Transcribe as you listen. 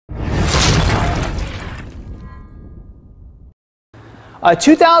A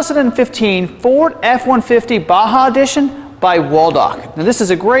 2015 Ford F-150 Baja Edition by Waldock. Now this is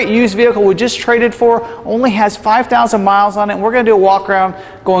a great used vehicle we just traded for, only has 5,000 miles on it, and we're going to do a walk around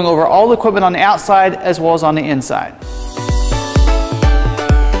going over all the equipment on the outside as well as on the inside.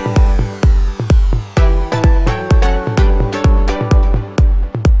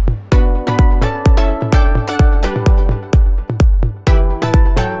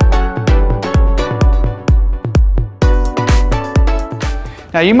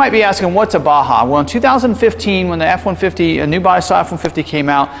 Now you might be asking, what's a Baja? Well, in 2015, when the F-150, a new body style F-150 came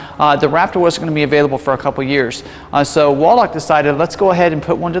out, the Raptor wasn't going to be available for a couple years. So Waldock decided, let's go ahead and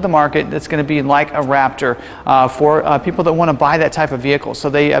put one to the market that's going to be like a Raptor for people that want to buy that type of vehicle. So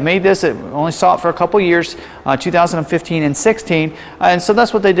they made this, only saw it for a couple years, 2015 and 16, and so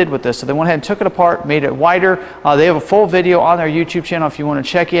that's what they did with this. So they went ahead and took it apart, made it wider. They have a full video on their YouTube channel if you want to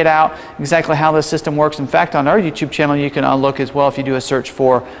check it out, exactly how this system works. In fact, on our YouTube channel, you can look as well if you do a search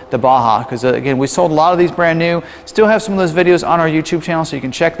for the Baja, because again, we sold a lot of these brand new. Still have some of those videos on our YouTube channel, so you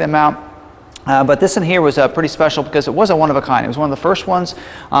can check them out. But this one here was pretty special because it was a one-of-a-kind. It was one of the first ones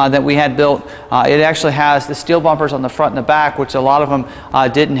that we had built. It actually has the steel bumpers on the front and the back, which a lot of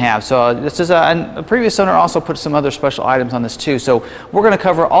them didn't have. So this is a previous owner also put some other special items on this too. So we're going to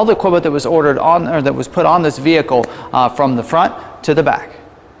cover all the equipment that was ordered on, or that was put on this vehicle from the front to the back.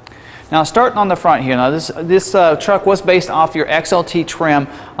 Now starting on the front here, now this truck was based off your XLT trim,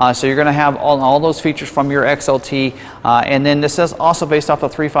 so you're going to have all those features from your XLT, and then this is also based off the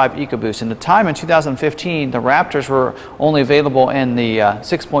 3.5 EcoBoost. In the time in 2015, the Raptors were only available in the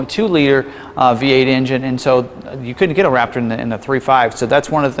 6.2 liter V8 engine, and so you couldn't get a Raptor in the 3.5. So that's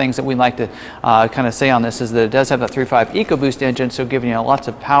one of the things that we like to kind of say on this, is that it does have the 3.5 EcoBoost engine, so giving you lots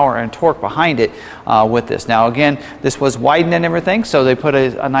of power and torque behind it with this. Now again, this was widened and everything, so they put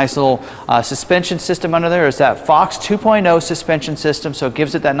a nice little suspension system under there. Is that Fox 2.0 suspension system, so it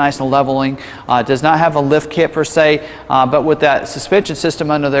gives it that nice leveling. It does not have a lift kit per se, but with that suspension system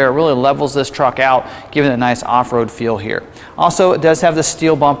under there, it really levels this truck out, giving it a nice off-road feel here. Also, it does have the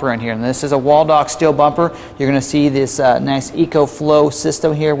steel bumper in here, and this is a Waldock steel bumper. You're going to see this nice EcoFlow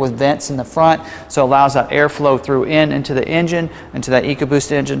system here with vents in the front, so it allows that airflow through into the engine, into that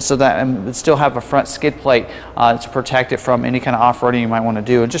EcoBoost engine, so that it still have a front skid plate to protect it from any kind of off-roading you might want to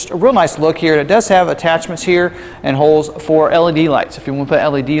do. And just a real nice look here. It does have attachments here and holes for LED lights. If you want to put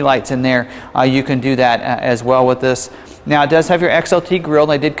LED lights in there, you can do that as well with this. Now it does have your XLT grille.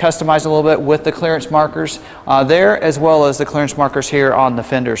 They did customize a little bit with the clearance markers there, as well as the clearance markers here on the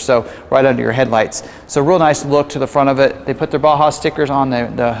fenders, so right under your headlights. So real nice look to the front of it. They put their Baja stickers on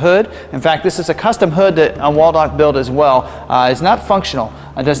the hood. In fact, this is a custom hood that Waldock built as well. It's not functional.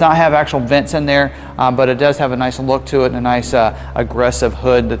 It does not have actual vents in there, but it does have a nice look to it and a nice aggressive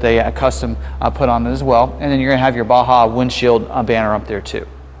hood that they custom put on it as well. And then you're going to have your Baja windshield banner up there too.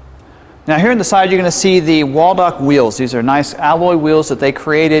 Now here on the side, you're going to see the Waldock wheels. These are nice alloy wheels that they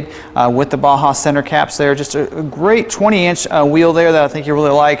created with the Baja center caps there. Just a great 20-inch wheel there that I think you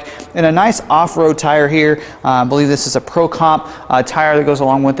really like. And a nice off-road tire here. I believe this is a Pro Comp tire that goes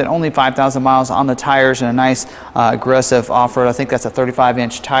along with it. Only 5,000 miles on the tires, and a nice aggressive off-road. I think that's a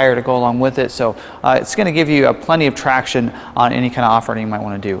 35-inch tire to go along with it. So it's going to give you plenty of traction on any kind of off-roading you might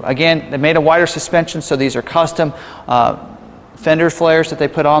want to do. Again, they made a wider suspension, so these are custom fender flares that they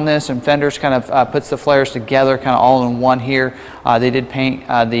put on this, and fenders kind of puts the flares together kind of all in one here. They did paint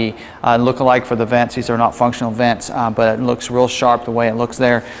the look-alike for the vents. These are not functional vents, but it looks real sharp the way it looks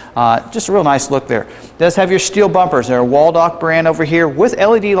there. Just a real nice look there. It does have your steel bumpers. They're a Waldock brand over here with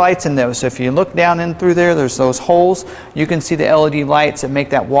LED lights in those. So if you look down in through there, there's those holes. You can see the LED lights that make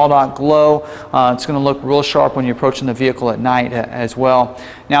that Waldock glow. It's going to look real sharp when you're approaching the vehicle at night as well.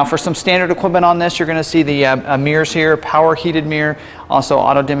 Now for some standard equipment on this, you're going to see the mirrors here, power heated mirror, also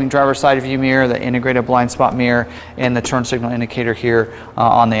auto dimming driver's side view mirror, the integrated blind spot mirror, and the turn signal indicator here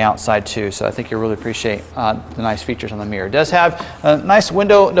on the outside too. So I think you'll really appreciate the nice features on the mirror. It does have nice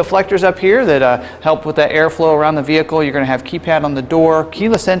window deflectors up here that help with that airflow around the vehicle. You're going to have keypad on the door,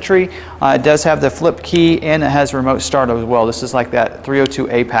 keyless entry. It does have the flip key, and it has remote start as well. This is like that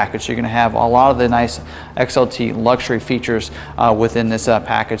 302A package. So you're going to have a lot of the nice XLT luxury features within this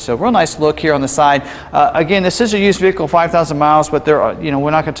package. So real nice look here on the side. Again, this is a used vehicle, 5,000 miles, but there are,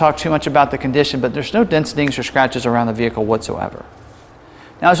 we're not going to talk too much about the condition, but there's no dents, dings, or scratches around the vehicle whatsoever.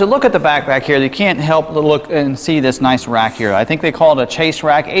 Now as you look at the back here, you can't help but look and see this nice rack here. I think they call it a chase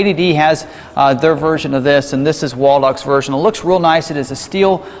rack. ADD has their version of this, and this is Waldock's version. It looks real nice. It is a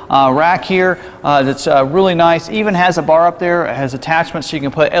steel rack here that's really nice. Even has a bar up there. It has attachments so you can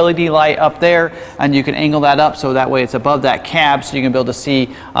put LED light up there, and you can angle that up so that way it's above that cab, so you can be able to see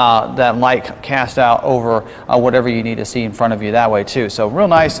that light cast out over whatever you need to see in front of you that way too. So real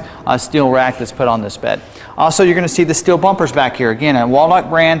nice steel rack that's put on this bed. Also, you're going to see the steel bumpers back here. Again, a Waldock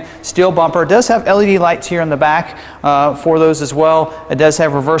brand steel bumper. It does have LED lights here in the back for those as well. It does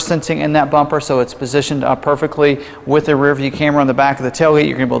have reverse sensing in that bumper, so it's positioned perfectly with the rear view camera on the back of the tailgate.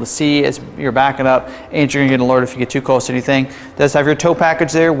 You're going to be able to see as you're backing up, and you're going to get an alert if you get too close to anything. It does have your tow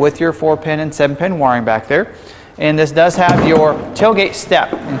package there with your 4-pin and 7-pin wiring back there. And this does have your tailgate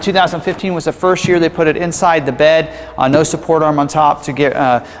step. In 2015 was the first year they put it inside the bed. No support arm on top to get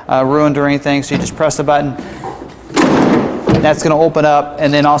ruined or anything. So you just press the button. That's going to open up,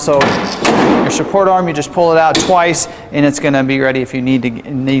 and then also your support arm, you just pull it out twice, and it's going to be ready if you need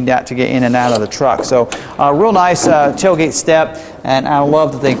that to get in and out of the truck. So real nice tailgate step, and I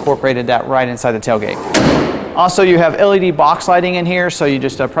love that they incorporated that right inside the tailgate. Also, you have LED box lighting in here, so you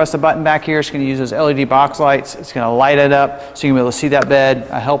just press the button back here. It's going to use those LED box lights. It's going to light it up so you can be able to see that bed.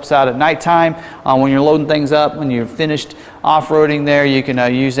 Helps out at nighttime when you're loading things up. When you're finished off-roading there, you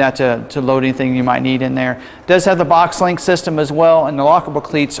can use that to load anything you might need in there. It does have the box link system as well, and the lockable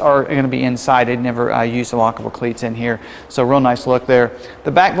cleats are going to be inside. They never use the lockable cleats in here, so real nice look there.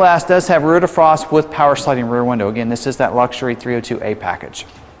 The back glass does have rear defrost with power sliding rear window. Again, this is that luxury 302A package.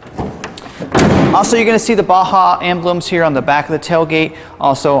 Also, you're going to see the Baja emblems here on the back of the tailgate,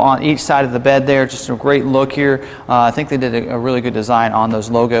 also on each side of the bed there. Just a great look here. I think they did a really good design on those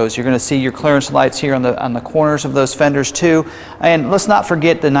logos. You're going to see your clearance lights here on the corners of those fenders too. And let's not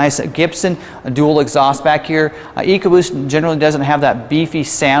forget the nice Gibson dual exhaust back here. EcoBoost generally doesn't have that beefy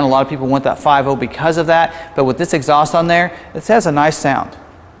sound. A lot of people want that 5.0 because of that. But with this exhaust on there, it has a nice sound.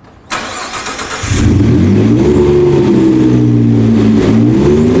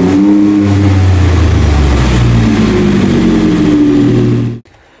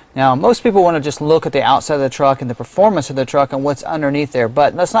 Now, most people want to just look at the outside of the truck and the performance of the truck and what's underneath there,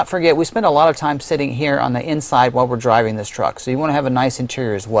 but let's not forget we spend a lot of time sitting here on the inside while we're driving this truck, so you want to have a nice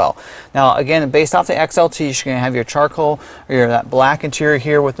interior as well. Now, again, based off the XLT, you're going to have your charcoal or that black interior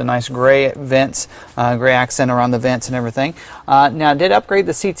here with the nice gray vents, gray accent around the vents and everything. Now, I did upgrade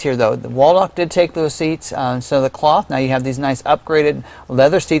the seats here though. The Waldock did take those seats, so the cloth. Now you have these nice upgraded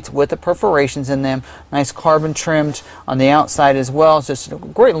leather seats with the perforations in them, nice carbon trimmed on the outside as well. It's just a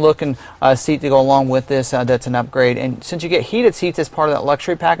great looking seat to go along with this. That's an upgrade, and since you get heated seats as part of that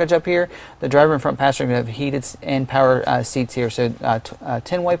luxury package up here, the driver and front passenger are going to have heated and power seats here, so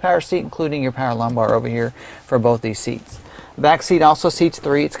 10-way power seat including your power lumbar over here for both these seats. The back seat also seats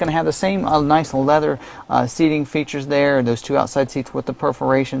 3. It's going to have the same nice leather seating features there, those 2 outside seats with the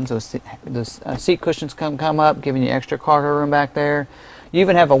perforations. Those seat cushions come up, giving you extra cargo room back there. You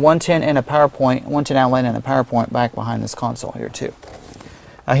even have a 110 and a power point, 110 outlet and a power point back behind this console here too.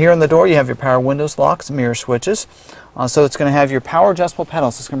 Here on the door you have your power windows, locks, mirror switches. So it's going to have your power adjustable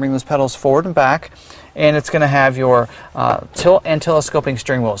pedals. It's going to bring those pedals forward and back. And it's going to have your tilt and telescoping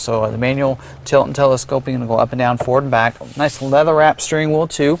steering wheel. So the manual tilt and telescoping going to go up and down, forward and back. Nice leather wrap steering wheel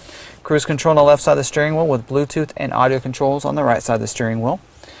too. Cruise control on the left side of the steering wheel with Bluetooth and audio controls on the right side of the steering wheel.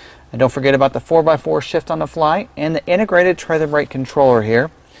 And don't forget about the 4x4 shift on the fly and the integrated trailer brake controller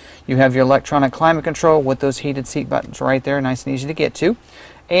here. You have your electronic climate control with those heated seat buttons right there, nice and easy to get to.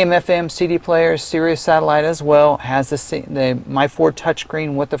 AM/FM CD player, Sirius satellite as well, has the My Ford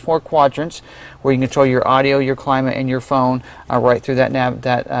touchscreen with the 4 quadrants where you can control your audio, your climate, and your phone right through that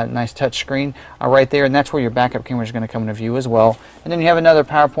nice touchscreen right there, and that's where your backup camera is going to come into view as well. And then you have another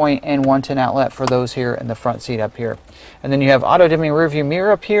PowerPoint and 110 outlet for those here in the front seat up here. And then you have auto dimming rear view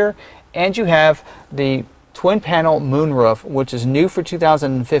mirror up here, and you have the twin panel moonroof, which is new for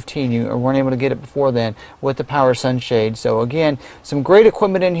 2015. You weren't able to get it before then with the power sunshade. So again, some great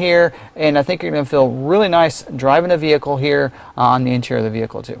equipment in here, and I think you're going to feel really nice driving the vehicle here on the interior of the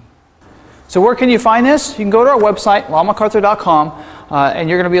vehicle too. So where can you find this? You can go to our website, McArthur.com, and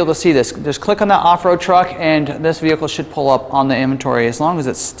you're going to be able to see this. Just click on that off-road truck and this vehicle should pull up on the inventory as long as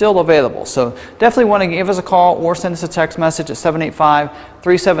it's still available. So definitely want to give us a call or send us a text message at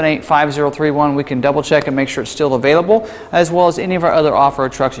 785-378-5031. We can double check and make sure it's still available, as well as any of our other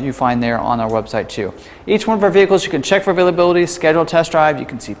off-road trucks that you find there on our website too. Each one of our vehicles you can check for availability, schedule a test drive, you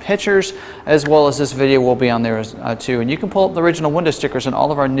can see pictures, as well as this video will be on there too. And you can pull up the original window stickers on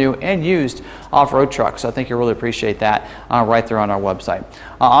all of our new and used off-road trucks. I think you'll really appreciate that right there on our website. website.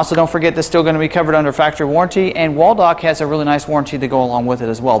 Also, don't forget that's still going to be covered under factory warranty, and Waldock has a really nice warranty to go along with it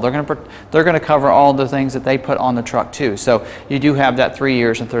as well. They're going to cover all the things that they put on the truck too. So you do have that 3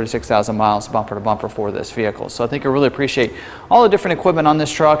 years and 36,000 miles bumper to bumper for this vehicle. So I think you'll really appreciate all the different equipment on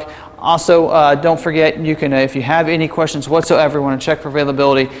this truck. Also, don't forget, you can, if you have any questions whatsoever, want to check for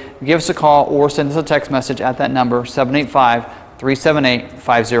availability, give us a call or send us a text message at that number,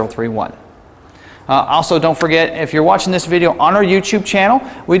 785-378-5031. Also, don't forget, if you're watching this video on our YouTube channel,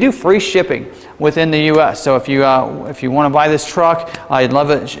 we do free shipping within the U.S. So if you want to buy this truck, I'd love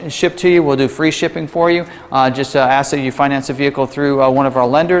it shipped to you. We'll do free shipping for you. Just ask that you finance a vehicle through one of our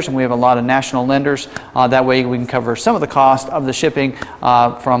lenders, and we have a lot of national lenders. That way we can cover some of the cost of the shipping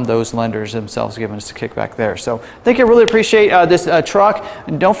from those lenders themselves, giving us a kickback there. So I think I really appreciate this truck.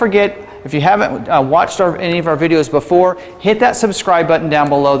 And don't forget, if you haven't watched any of our videos before, hit that subscribe button down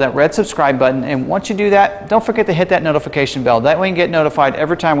below, that red subscribe button, and once you do that, don't forget to hit that notification bell. That way you can get notified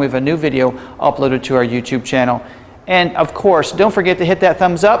every time we have a new video uploaded to our YouTube channel. And of course, don't forget to hit that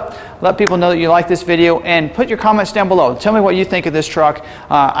thumbs up, let people know that you like this video, and put your comments down below. Tell me what you think of this truck.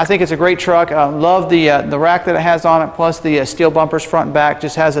 I think it's a great truck. Love the rack that it has on it, plus the steel bumpers front and back.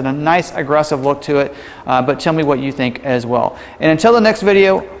 Just has a nice aggressive look to it. But tell me what you think as well. And until the next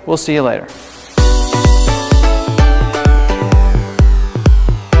video, we'll see you later.